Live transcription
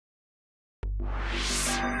In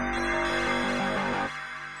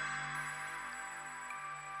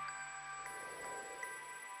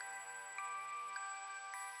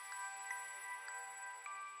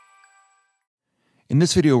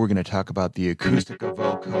this video, we're going to talk about the Acoustica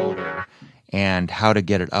Vocoder and how to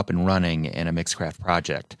get it up and running in a Mixcraft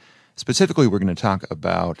project. Specifically, we're going to talk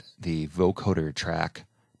about the Vocoder track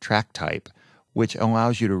type, which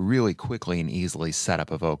allows you to really quickly and easily set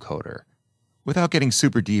up a vocoder. Without getting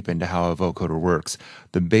super deep into how a vocoder works,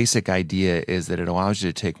 the basic idea is that it allows you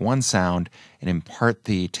to take one sound and impart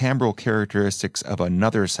the timbral characteristics of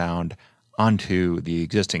another sound onto the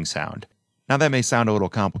existing sound. Now that may sound a little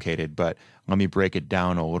complicated, but let me break it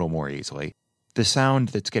down a little more easily. The sound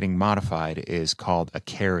that's getting modified is called a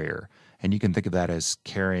carrier, and you can think of that as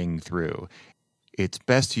carrying through. It's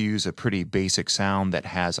best to use a pretty basic sound that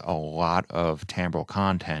has a lot of timbral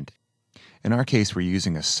content. In our case, we're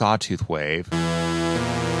using a sawtooth wave,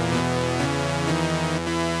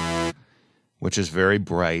 which is very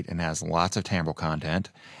bright and has lots of timbral content.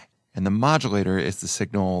 And the modulator is the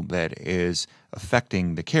signal that is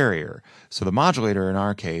affecting the carrier. So the modulator in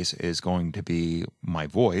our case is going to be my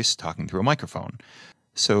voice talking through a microphone.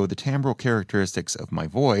 So the timbral characteristics of my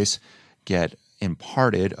voice get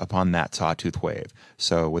imparted upon that sawtooth wave.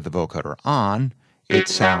 So with the vocoder on, it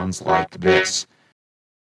sounds like this.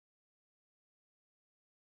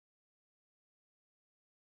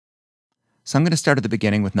 So I'm going to start at the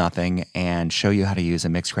beginning with nothing and show you how to use a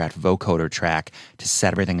Mixcraft vocoder track to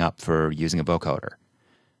set everything up for using a vocoder.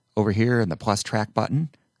 Over here in the plus track button,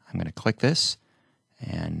 I'm going to click this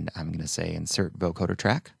and I'm going to say insert vocoder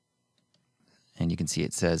track. And you can see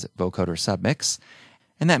it says vocoder submix.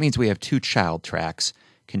 And that means we have two child tracks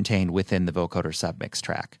contained within the vocoder submix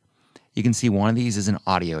track. You can see one of these is an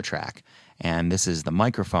audio track, and this is the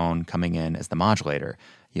microphone coming in as the modulator.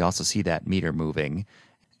 You also see that meter moving.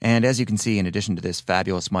 And as you can see, in addition to this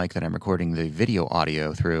fabulous mic that I'm recording the video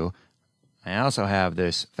audio through, I also have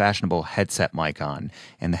this fashionable headset mic on.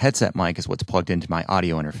 And the headset mic is what's plugged into my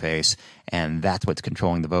audio interface, and that's what's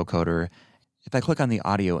controlling the vocoder. If I click on the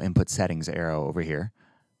audio input settings arrow over here,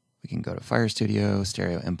 we can go to Fire Studio,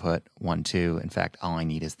 stereo input 1, 2. In fact, all I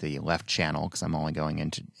need is the left channel because I'm only going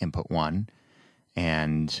into input 1.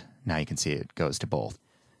 And now you can see it goes to both.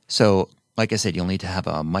 So, like I said, you'll need to have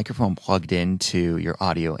a microphone plugged into your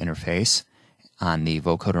audio interface on the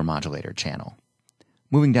vocoder modulator channel.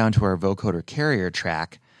 Moving down to our vocoder carrier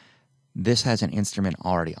track, this has an instrument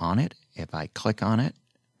already on it. If I click on it,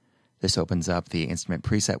 this opens up the instrument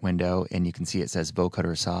preset window, and you can see it says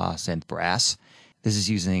vocoder saw synth brass. This is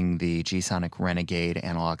using the G-Sonic Renegade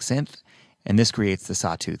analog synth, and this creates the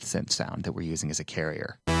sawtooth synth sound that we're using as a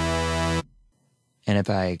carrier. And if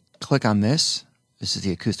I click on this, this is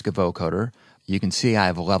the Acoustica Vocoder. You can see I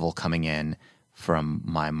have a level coming in from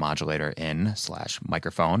my modulator in /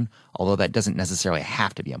 microphone, although that doesn't necessarily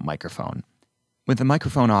have to be a microphone. With the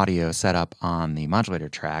microphone audio set up on the modulator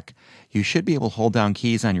track, you should be able to hold down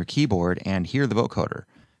keys on your keyboard and hear the vocoder.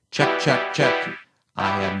 Check, check, check.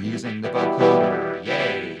 I am using the vocoder.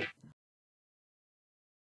 Yay!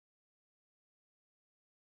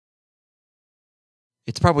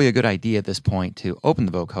 It's probably a good idea at this point to open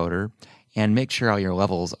the vocoder and make sure all your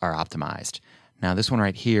levels are optimized. Now this one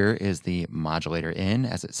right here is the modulator in,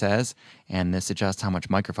 as it says, and this adjusts how much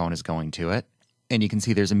microphone is going to it. And you can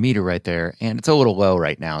see there's a meter right there, and it's a little low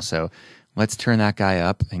right now, so let's turn that guy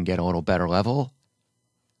up and get a little better level.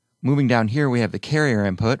 Moving down here, we have the carrier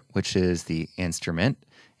input, which is the instrument,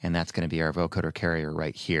 and that's going to be our vocoder carrier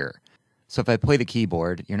right here. So if I play the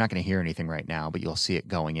keyboard, you're not going to hear anything right now, but you'll see it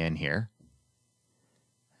going in here.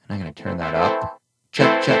 And I'm going to turn that up.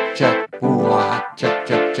 Check, check, check. Ooh, check,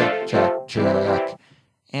 check, check, check, check.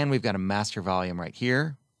 And we've got a master volume right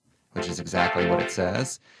here, which is exactly what it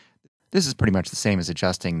says. This is pretty much the same as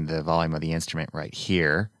adjusting the volume of the instrument right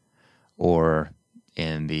here, or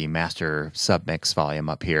in the master submix volume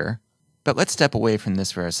up here. But let's step away from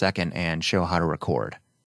this for a second and show how to record.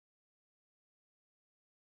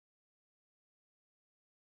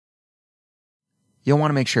 You'll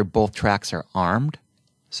want to make sure both tracks are armed.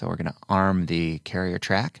 So we're going to arm the carrier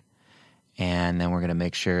track, and then we're going to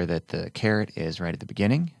make sure that the caret is right at the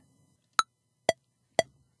beginning.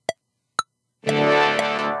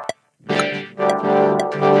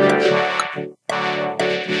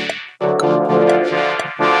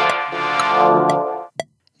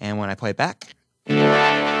 And when I play it back,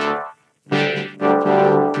 and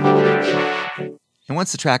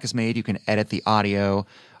once the track is made, you can edit the audio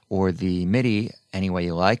or the MIDI any way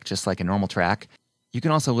you like, just like a normal track. You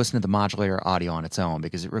can also listen to the modulator audio on its own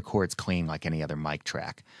because it records clean like any other mic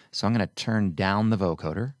track. So I'm going to turn down the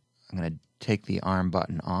vocoder. I'm going to take the arm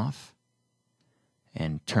button off.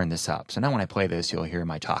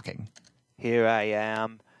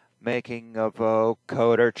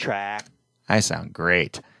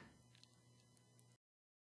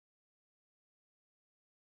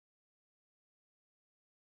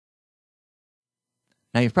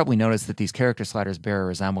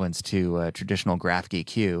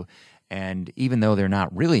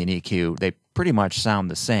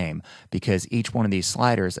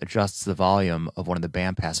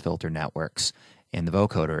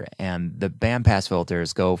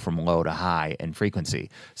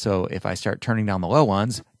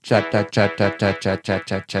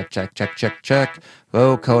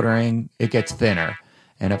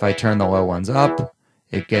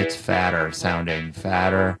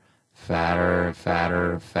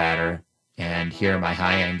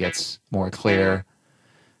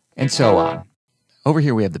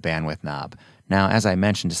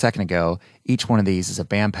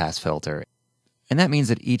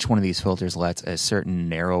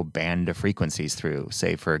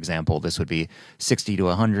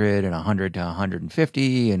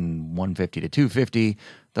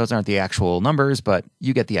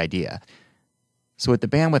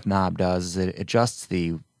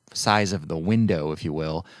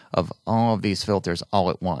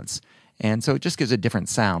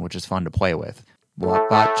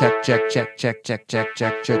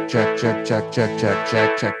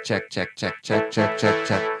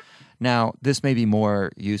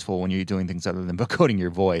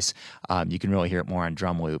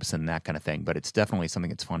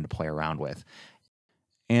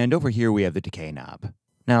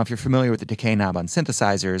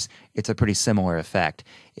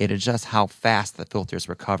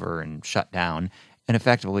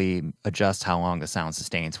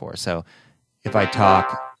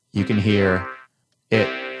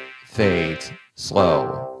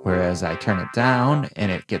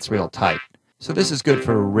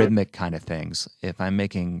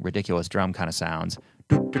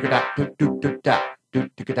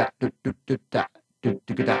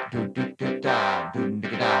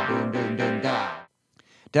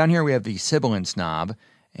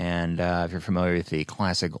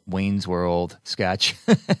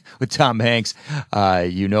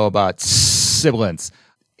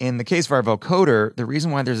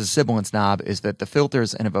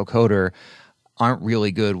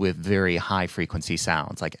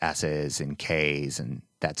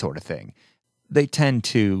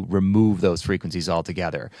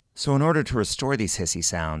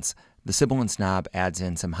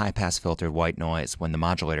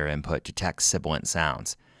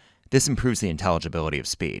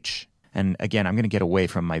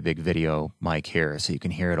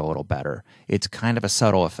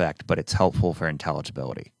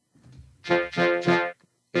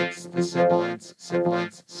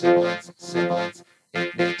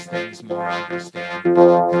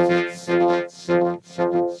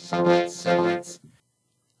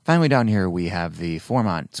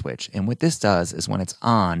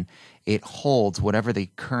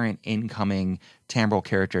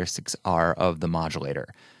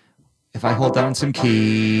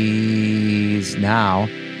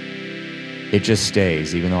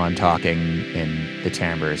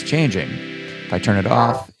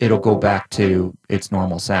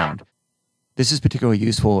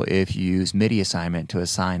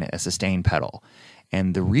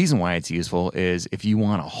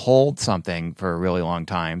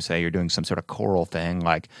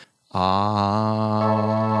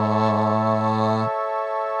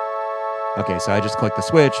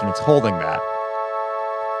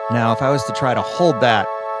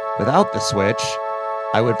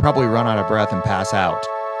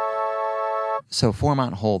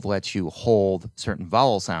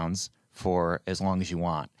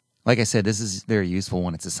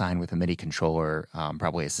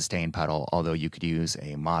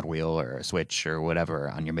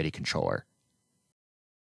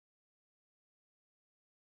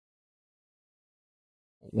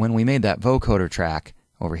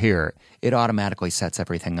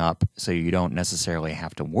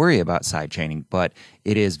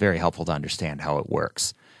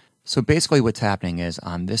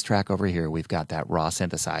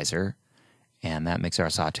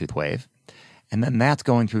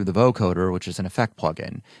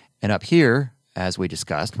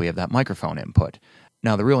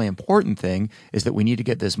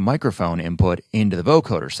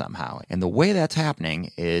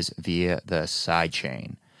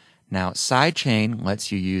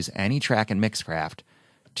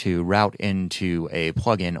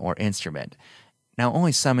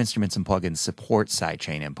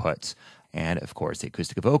 And of course, the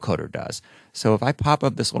Acoustica Vocoder does. So if I pop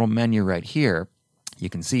up this little menu right here, you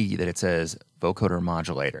can see that it says Vocoder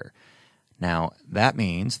Modulator. Now, that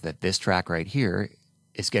means that this track right here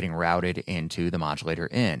is getting routed into the modulator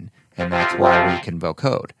in, and that's why we can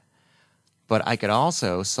vocode. But I could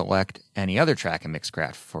also select any other track in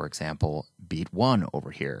Mixcraft, for example, beat 1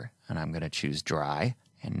 over here, and I'm going to choose dry.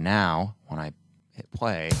 And now, when I hit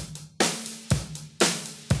play,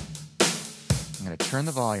 I'm going to turn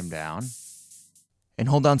the volume down and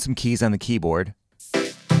hold down some keys on the keyboard,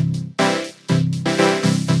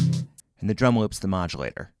 and the drum loops the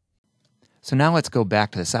modulator. So now let's go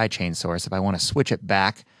back to the sidechain source. If I want to switch it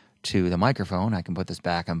back to the microphone, I can put this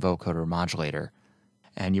back on Vocoder Modulator.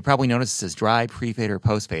 And you probably notice it says dry, pre-fader,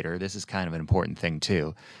 post-fader. This is kind of an important thing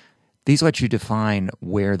too. These let you define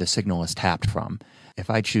where the signal is tapped from. If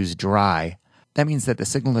I choose dry, that means that the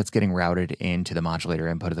signal that's getting routed into the modulator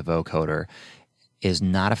input of the vocoder is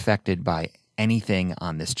not affected by anything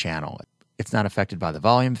on this channel. It's not affected by the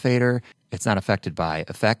volume fader. It's not affected by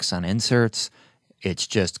effects on inserts. It's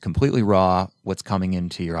just completely raw what's coming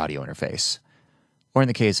into your audio interface. Or in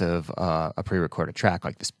the case of a pre-recorded track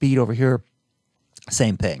like this beat over here,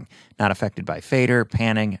 same thing. Not affected by fader,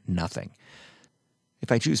 panning, nothing.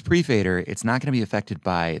 If I choose pre-fader, it's not going to be affected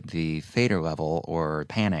by the fader level or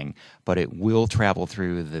panning, but it will travel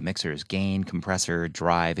through the mixer's gain, compressor,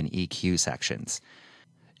 drive, and EQ sections.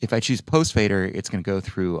 If I choose post-fader, it's going to go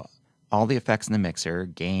through all the effects in the mixer,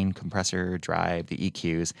 gain, compressor, drive, the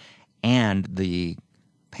EQs, and the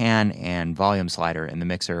pan and volume slider in the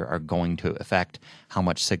mixer are going to affect how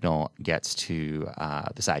much signal gets to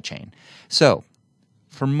the sidechain. So,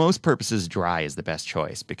 for most purposes, dry is the best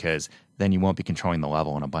choice because then you won't be controlling the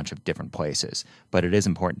level in a bunch of different places. But it is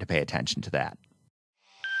important to pay attention to that.